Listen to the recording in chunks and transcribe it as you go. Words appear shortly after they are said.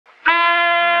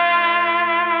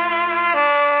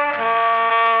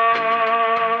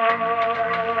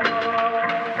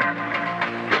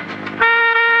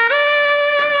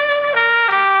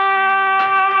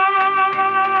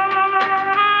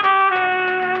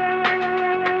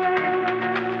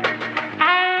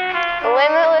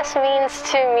limitless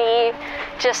means to me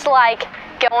just like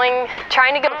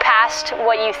trying to go past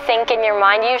what you think in your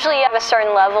mind. Usually you have a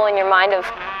certain level in your mind of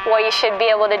what you should be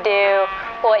able to do,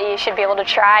 what you should be able to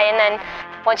try, and then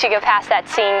once you go past that,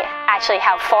 seeing actually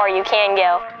how far you can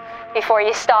go before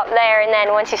you stop there. And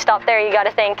then once you stop there, you got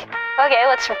to think, okay,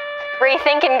 let's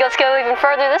rethink and let's go even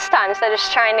further this time, instead of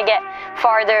just trying to get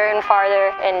farther and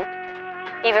farther, and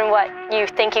even what you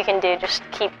think you can do, just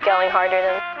keep going harder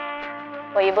than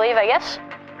what you believe, I guess.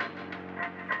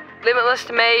 Limitless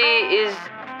to me is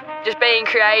just being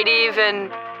creative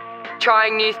and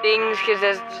trying new things, because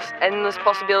there's just endless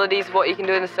possibilities of what you can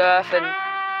do in the surf, and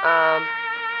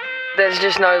there's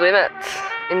just no limits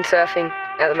in surfing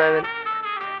at the moment,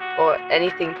 or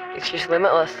anything. It's just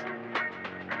limitless.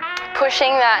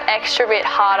 Pushing that extra bit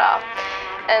harder,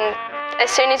 and as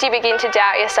soon as you begin to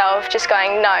doubt yourself, just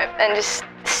going no and just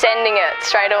sending it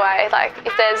straight away. Like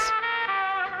if there's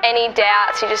any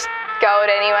doubts, you just go it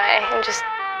anyway and just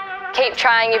keep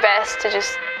trying your best to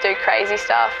just do crazy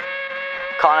stuff.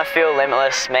 Kind of feel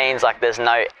limitless means like there's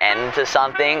no end to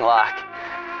something. Like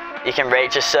you can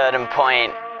reach a certain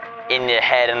point in your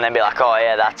head and then be like, oh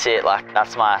yeah, that's it, like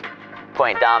that's my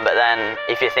point done. But then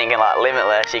if you're thinking like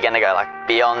limitless, you're gonna go like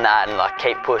beyond that and like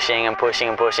keep pushing and pushing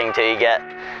and pushing till you get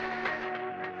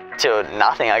to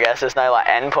nothing, I guess. There's no like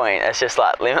end point, it's just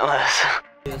like limitless.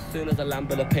 As soon as the lamp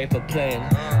and the paper plane,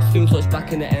 soon switch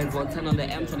back in the end, 110 on the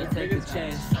M trying to take a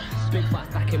chance. Big fat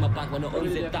stack in my bag when I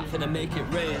unzip that finna make it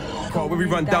rain. Call when we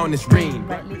run down this rain.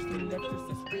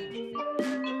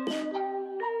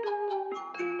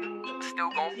 Still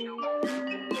gone,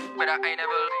 but I ain't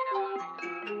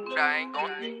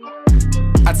gone.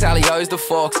 I tally hoes the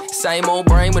fox, same old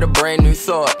brain with a brand new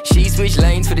thought. She switched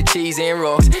lanes for the cheese and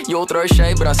rocks. You'll throw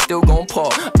shade, but I still gon'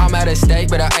 pop. I'm at a stake,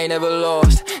 but I ain't never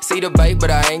lost. See the bait,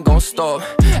 but I ain't gon' stop.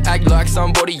 Act like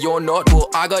somebody you're not. Well,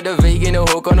 I got the vegan a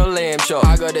hook on a lamb chop.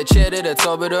 I got the cheddar at the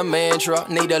top of the mantra.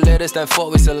 Need a lettuce that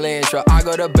fuck with cilantro. I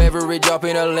got a beverage up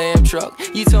in a lamb truck.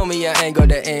 You told me I ain't got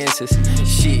the answers.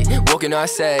 Shit, what can I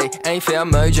say? Ain't fair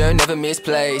mojo, never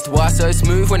misplaced. Why so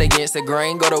smooth when against the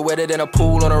grain? Got it wetter than a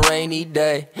pool on a rainy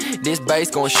day. This bass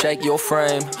gon' shake your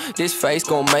frame. This face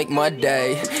gon' make my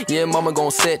day. Yeah, mama gon'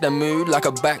 set the mood like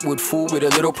a backwood fool with a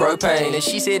little propane. And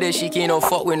she said that she can't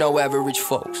fuck with no average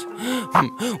folks.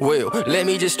 Well, let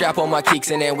me just strap on my kicks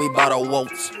and then we bout a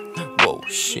waltz. Whoa,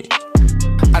 shit.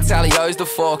 I tally hoes the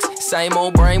fox, same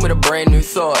old brain with a brand new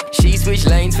thought. She switched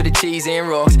lanes for the cheese and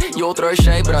rocks. You'll throw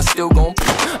shade, but I still gon'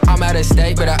 I'm at a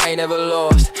state, but I ain't never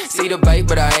lost. See the bait,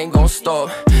 but I ain't gon' stop.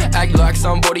 Act like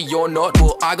somebody you're not.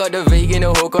 Well, I got the vegan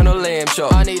a hook on a lamb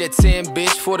chop. I need a 10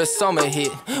 bitch for the summer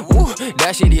hit. Woo,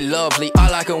 that shit is lovely. I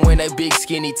like 'em when they big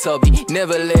skinny tubby.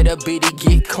 Never let a bitty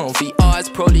get comfy. Eyes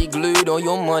probably glued on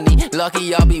your money.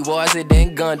 Lucky I'll be wiser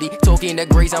than Gundy. Talking that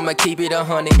grace, I'ma keep it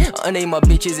 100. I name my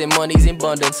bitches and money's in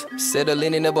abundance.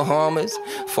 Settling in the Bahamas.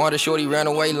 Find a shorty ran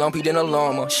away lumpy than a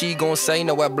llama. She gon' say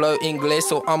no, I blow English,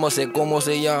 so I'ma say como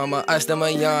se llama. Hasta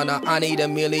mañana. I need $1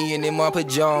 million in my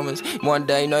pajamas. One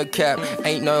day, no cap,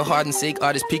 ain't no hide and seek,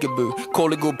 I just peekaboo.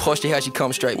 Call it good posture, how she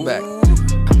come straight back.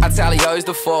 I tally hoes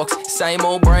the fox, same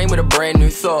old brain with a brand new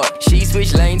thought. She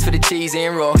switched lanes for the cheese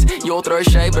and rocks. You'll throw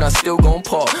shade, but I still gon'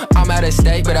 pop. I'm at a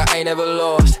state, but I ain't never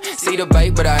lost. See the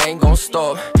bait, but I ain't gon'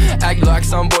 stop. Act like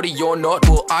somebody you're not.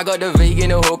 Well, I got the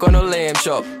vegan a hook on a lamb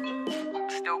chop.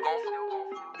 Still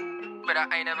gone, but I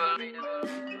ain't gone.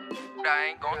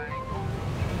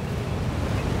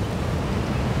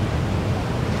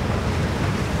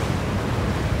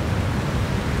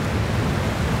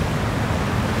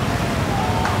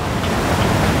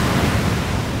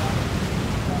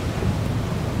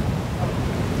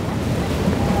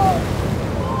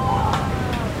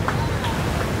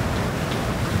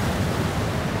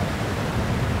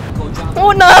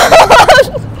 Oh no!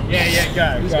 Yeah,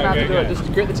 go. Just gonna have to do it. Just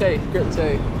grit the tee,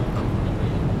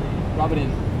 Rub it in.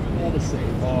 Yeah, the sea.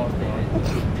 Oh god.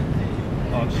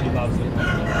 Oh, she loves it.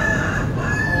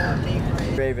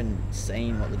 Never even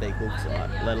seen what the beak looks like,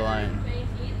 let alone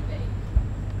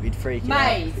we'd freak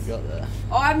out if we got there.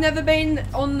 I've never been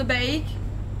on the beak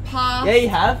past... Yeah, you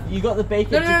have. You got the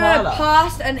beak at Jakarta. No,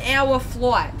 past an hour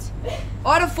flight.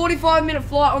 I had a 45-minute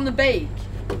flight on the beak.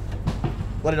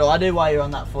 What did I do while you were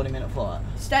on that 40-minute flight?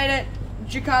 Stayed at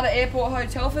Jakarta Airport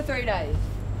Hotel for 3 days.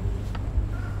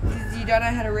 You don't know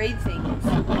how to read things.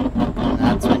 And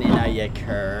that's when you know you're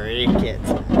cricket.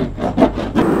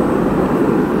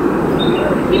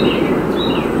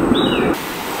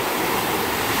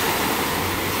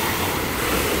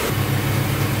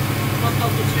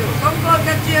 Come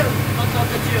get you.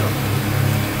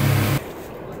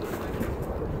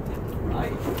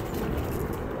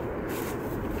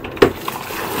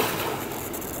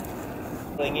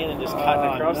 in and just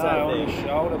cutting across that thing.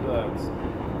 Shoulder burgs.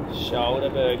 Shoulder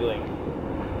burgling.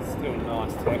 Still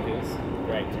nice tackles.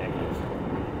 Great tackles.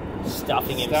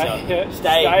 Stuffing Stay himself. it.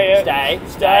 Stay.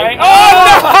 Oh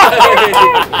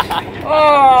no!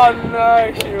 Oh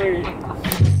no, Hughie.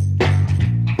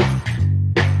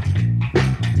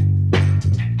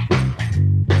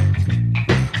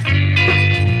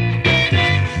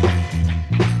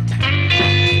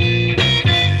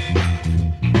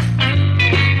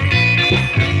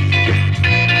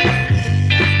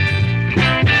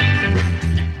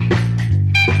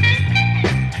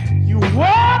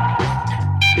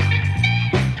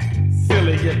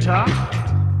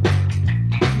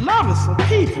 Love is for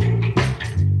people,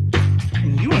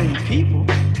 and you ain't people.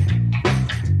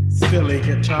 Silly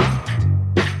guitar.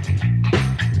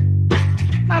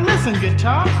 Now listen,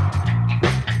 guitar.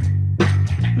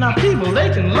 Now people, they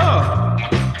can love,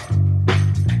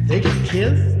 they can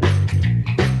kiss,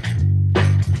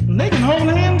 and they can hold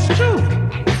hands too.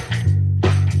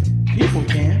 People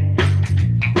can,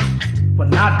 but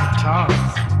not guitars.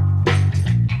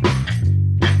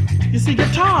 You see,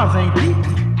 guitars ain't people.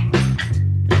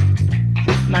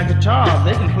 Now guitars,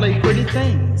 they can play pretty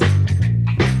things.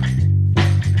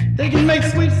 They can make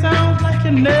sweet sounds like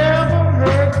you never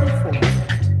heard before.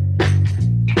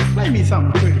 Play me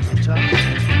something pretty, guitar.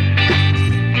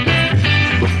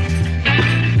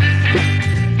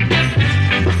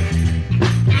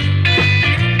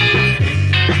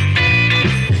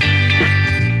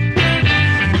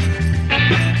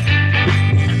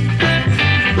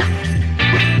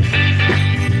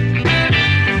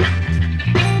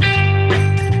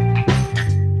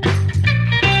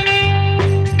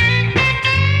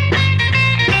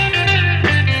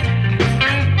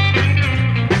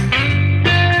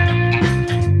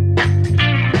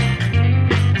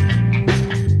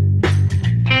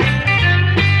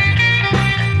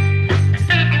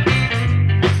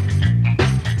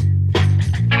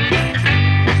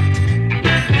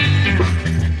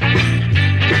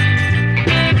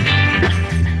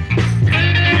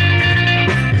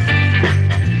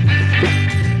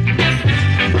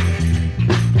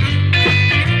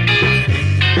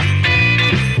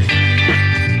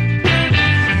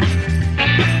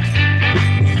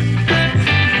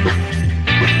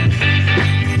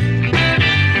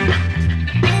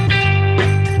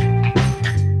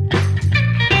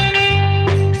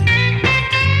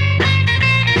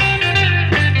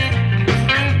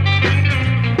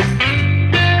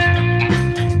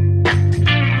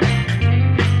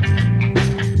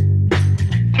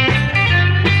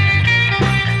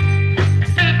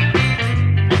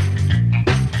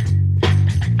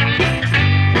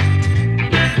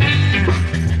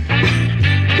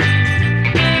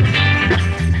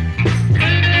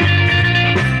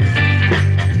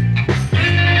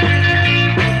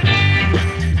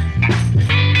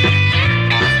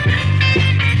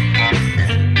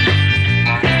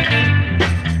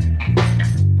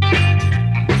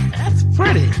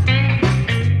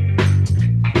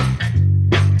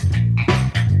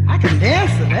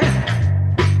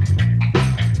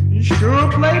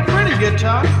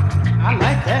 guitar. I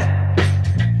like that.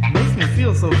 Makes me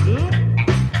feel so good.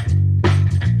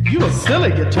 You a silly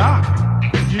guitar.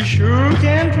 You sure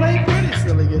can play pretty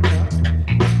silly guitar.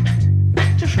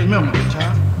 Just remember,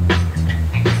 guitar.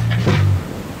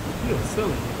 You a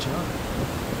silly guitar.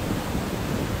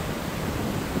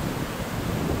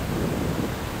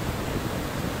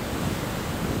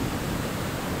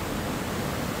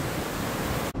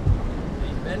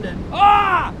 He's bending.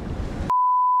 Ah!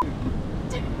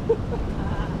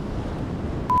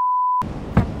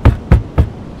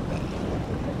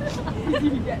 Did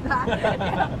you get that?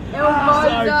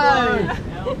 Elbozo!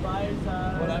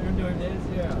 What happened to him this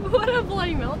year? What a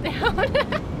bloody meltdown.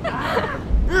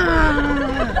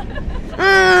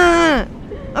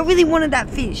 I really wanted that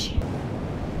fish.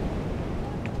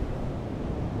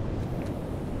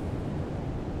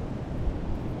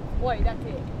 Wait, that's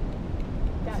it.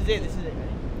 This is it,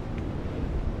 ready?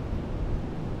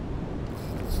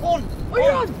 On! Oh,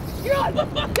 you're on! You're on!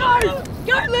 Go!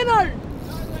 Go, Leno!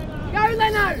 Go,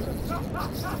 Leno!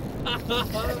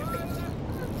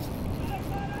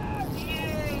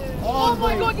 Oh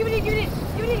my god, give it in!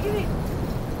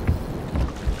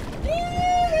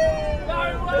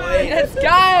 No way! Let's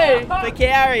go! For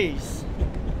carries. Is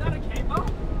that a Campbell?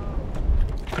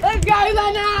 Let's go,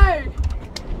 Leno!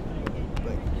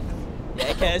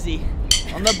 Yeah, Kersey.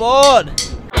 On the board.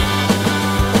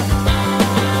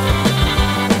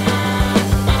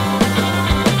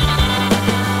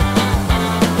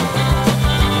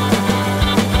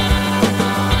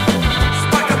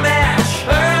 Spark a match,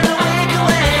 burn the wick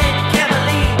away. Can't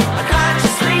believe I caught you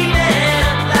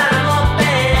sleeping.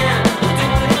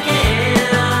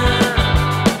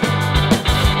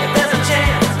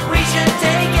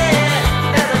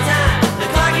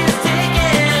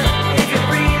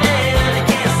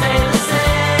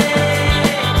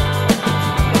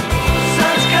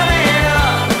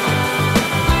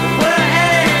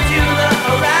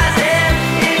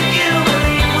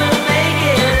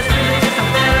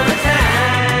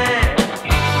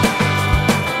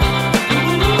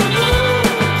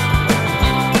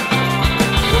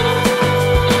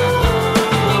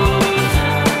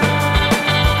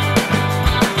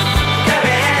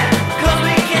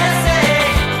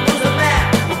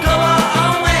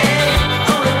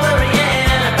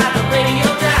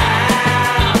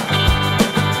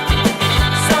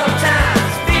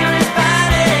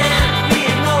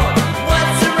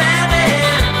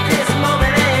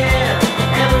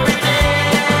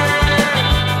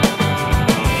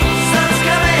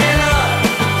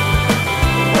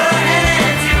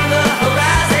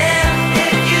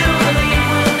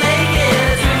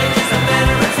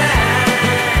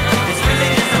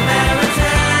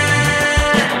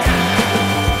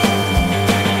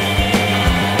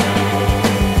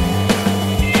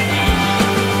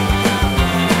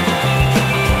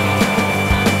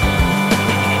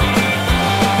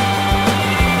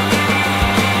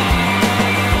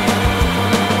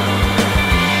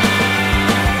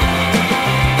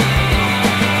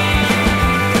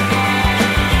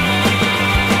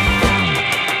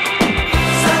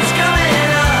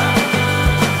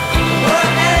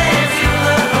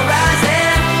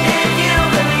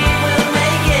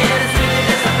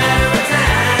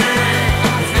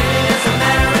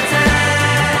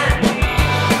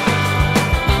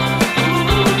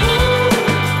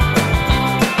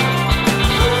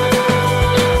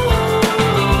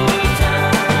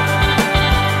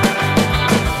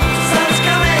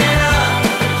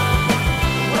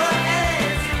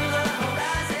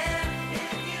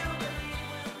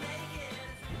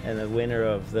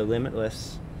 of the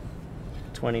Limitless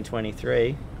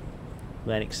 2023,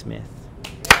 Lennix Smith.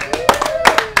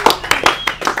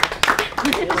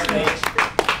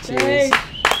 Cheers.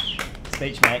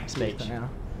 Speech, mate. Speech.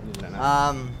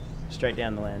 Straight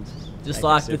down the lens. Just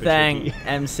like to thank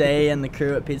MC and the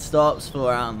crew at Pitstops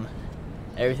for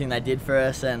everything they did for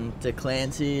us, and to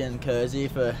Clancy and Kersey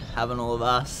for having all of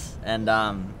us, and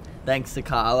thanks to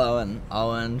Carlo and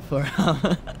Owen for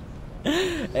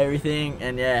everything,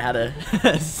 and yeah, had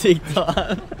a sick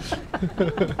time.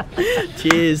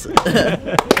 Cheers.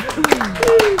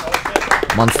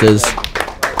 Monsters.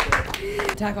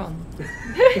 Tack on.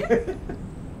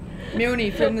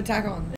 Milne from the Tack On.